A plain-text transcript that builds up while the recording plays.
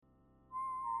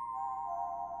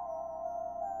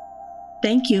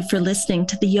Thank you for listening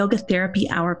to the Yoga Therapy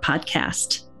Hour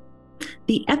podcast.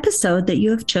 The episode that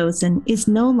you have chosen is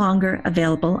no longer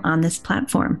available on this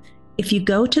platform. If you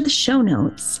go to the show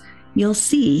notes, you'll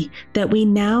see that we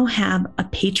now have a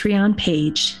Patreon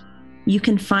page. You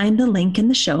can find the link in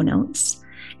the show notes.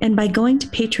 And by going to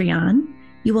Patreon,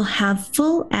 you will have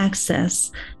full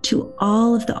access to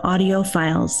all of the audio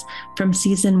files from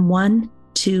season 1,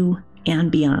 2,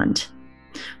 and beyond.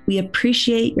 We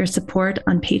appreciate your support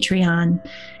on Patreon.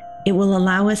 It will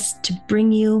allow us to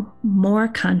bring you more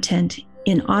content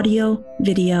in audio,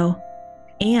 video,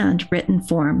 and written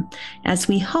form, as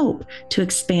we hope to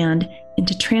expand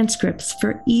into transcripts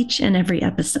for each and every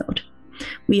episode.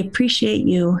 We appreciate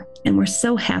you, and we're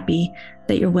so happy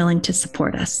that you're willing to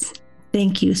support us.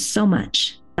 Thank you so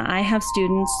much. I have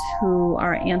students who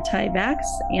are anti-vax,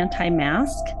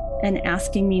 anti-mask, and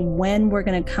asking me when we're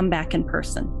going to come back in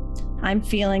person. I'm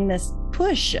feeling this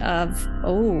push of,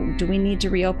 do we need to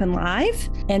reopen live?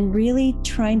 And really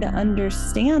trying to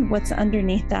understand what's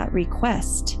underneath that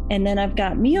request. And then I've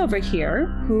got me over here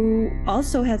who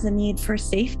also has a need for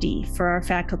safety for our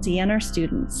faculty and our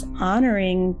students,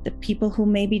 honoring the people who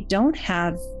maybe don't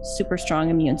have super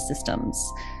strong immune systems.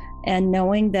 And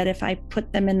knowing that if I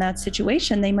put them in that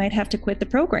situation, they might have to quit the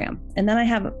program. And then I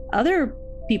have other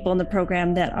people in the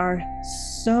program that are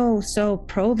so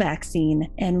pro-vaccine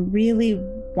and really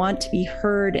want to be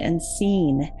heard and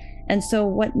seen. And so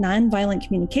what nonviolent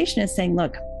communication is saying,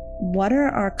 look, what are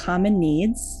our common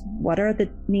needs? What are the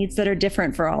needs that are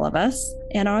different for all of us?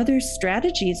 And are there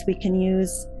strategies we can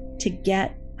use to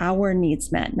get our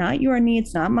needs met? Not your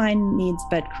needs, not my needs,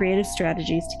 but creative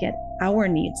strategies to get our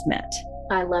needs met.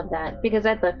 I love that, because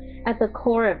at the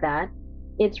core of that,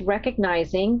 it's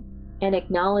recognizing and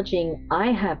acknowledging I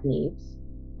have needs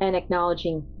and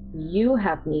acknowledging you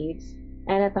have needs.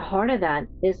 And at the heart of that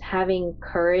is having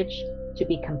courage to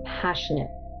be compassionate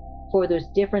for those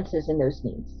differences in those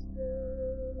needs.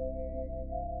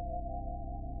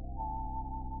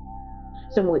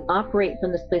 So when we operate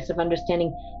from this place of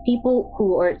understanding, people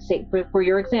who are, say, for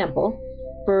your example,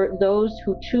 for those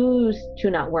who choose to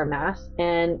not wear masks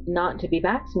and not to be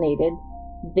vaccinated,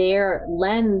 their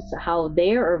lens, how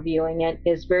they are viewing it,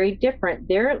 is very different.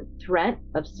 Their threat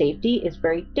of safety is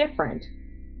very different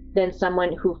than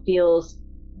someone who feels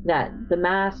that the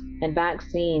mask and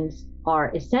vaccines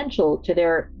are essential to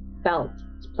their felt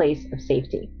place of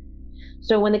safety.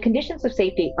 So when the conditions of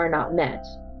safety are not met,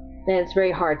 then it's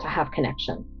very hard to have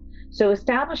connection. So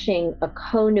establishing a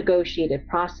co-negotiated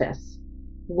process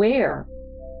where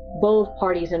both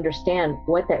parties understand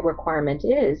what that requirement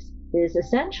is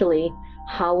essentially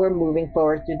how we're moving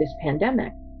forward through this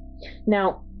pandemic.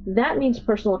 Now, that means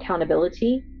personal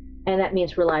accountability, and that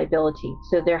means reliability.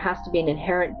 So there has to be an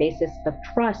inherent basis of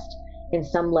trust in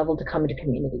some level to come into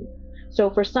community. So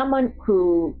for someone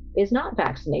who is not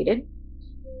vaccinated,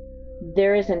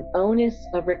 there is an onus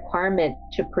of requirement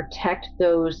to protect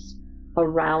those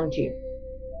around you.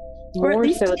 Or at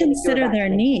least so to consider their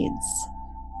needs.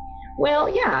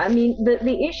 Well, yeah, I mean,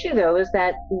 the issue, though, is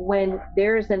that when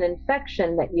there's an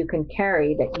infection that you can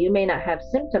carry that you may not have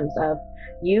symptoms of,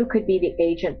 you could be the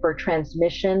agent for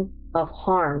transmission of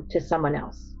harm to someone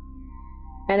else.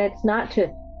 And it's not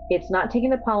taking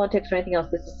the politics or anything else.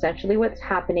 This is essentially what's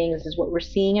happening. This is what we're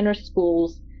seeing in our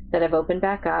schools that have opened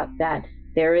back up, that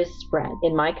there is spread.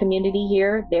 In my community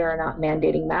here, they are not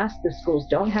mandating masks. The schools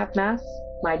don't have masks.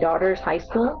 My daughter's high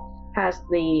school has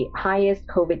the highest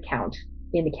COVID count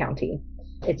in the county.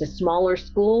 It's a smaller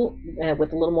school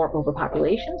with a little more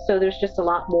overpopulation, so there's just a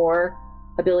lot more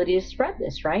ability to spread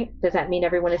this, right? Does that mean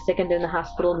everyone is sick and in the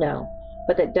hospital? No.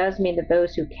 But that does mean that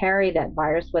those who carry that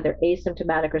virus, whether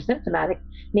asymptomatic or symptomatic,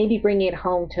 may be bringing it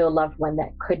home to a loved one that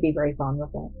could be very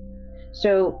vulnerable.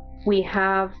 So we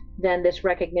have then this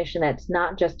recognition that it's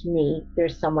not just me,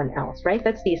 there's someone else, right?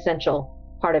 That's the essential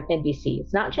part of NVC.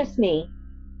 It's not just me,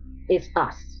 it's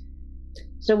us.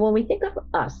 So when we think of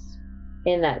us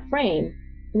in that frame,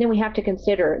 and then we have to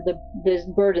consider the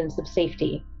burdens of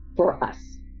safety for us,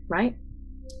 right?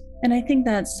 And I think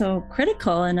that's so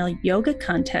critical in a yoga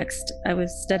context. I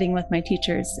was studying with my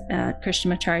teachers at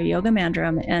Krishnamacharya Yoga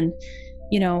Mandram, and,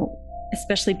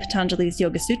 especially Patanjali's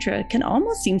Yoga Sutra can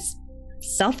almost seem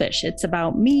selfish. It's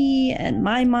about me and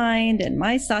my mind and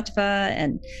my sattva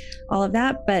and all of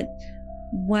that. But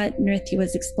what Nriti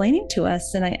was explaining to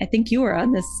us, and I think you were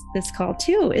on this call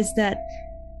too, is that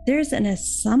there's an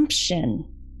assumption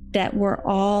that we're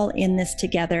all in this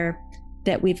together,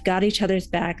 that we've got each other's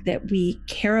back, that we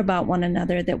care about one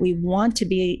another, that we want to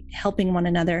be helping one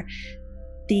another.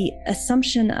 The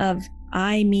assumption of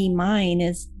I, me, mine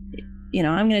is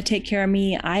I'm going to take care of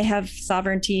me. I have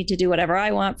sovereignty to do whatever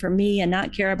I want for me and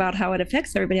not care about how it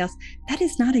affects everybody else. That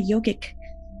is not a yogic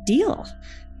deal.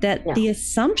 That the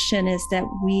assumption is that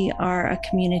we are a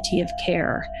community of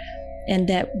care and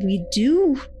that we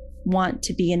do want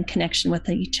to be in connection with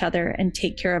each other and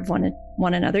take care of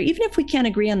one another. Even if we can't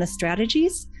agree on the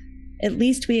strategies, at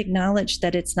least we acknowledge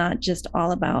that it's not just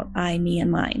all about I, me,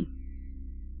 and mine.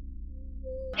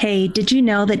 Hey, did you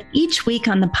know that each week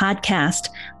on the podcast,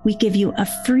 we give you a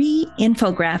free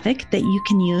infographic that you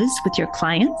can use with your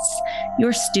clients,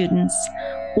 your students,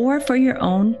 or for your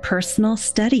own personal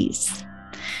studies?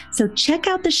 So check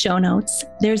out the show notes.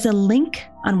 There's a link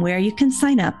on where you can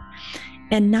sign up.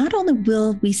 And not only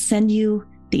will we send you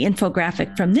the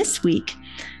infographic from this week,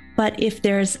 but if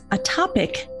there's a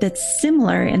topic that's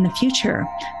similar in the future,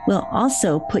 we'll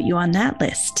also put you on that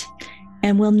list.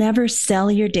 And we'll never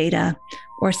sell your data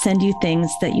or send you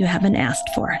things that you haven't asked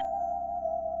for.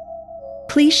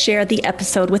 Please share the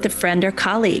episode with a friend or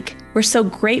colleague. We're so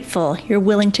grateful you're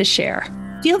willing to share.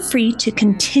 Feel free to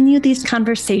continue these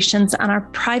conversations on our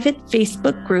private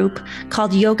Facebook group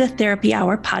called Yoga Therapy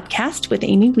Hour Podcast with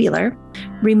Amy Wheeler.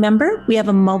 Remember, we have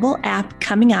a mobile app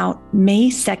coming out May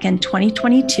 2nd,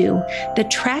 2022 that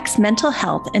tracks mental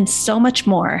health and so much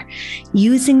more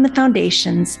using the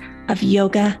foundations of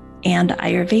yoga and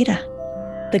Ayurveda.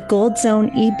 The Gold Zone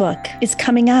ebook is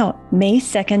coming out May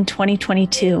 2nd,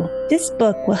 2022. This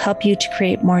book will help you to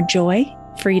create more joy,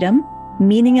 freedom,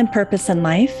 meaning and purpose in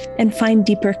life, and find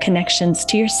deeper connections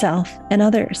to yourself and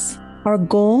others. Our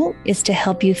goal is to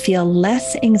help you feel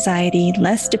less anxiety,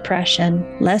 less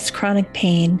depression, less chronic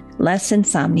pain, less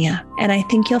insomnia. And I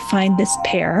think you'll find this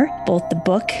pair, both the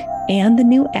book and the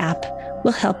new app,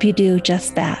 will help you do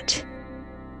just that.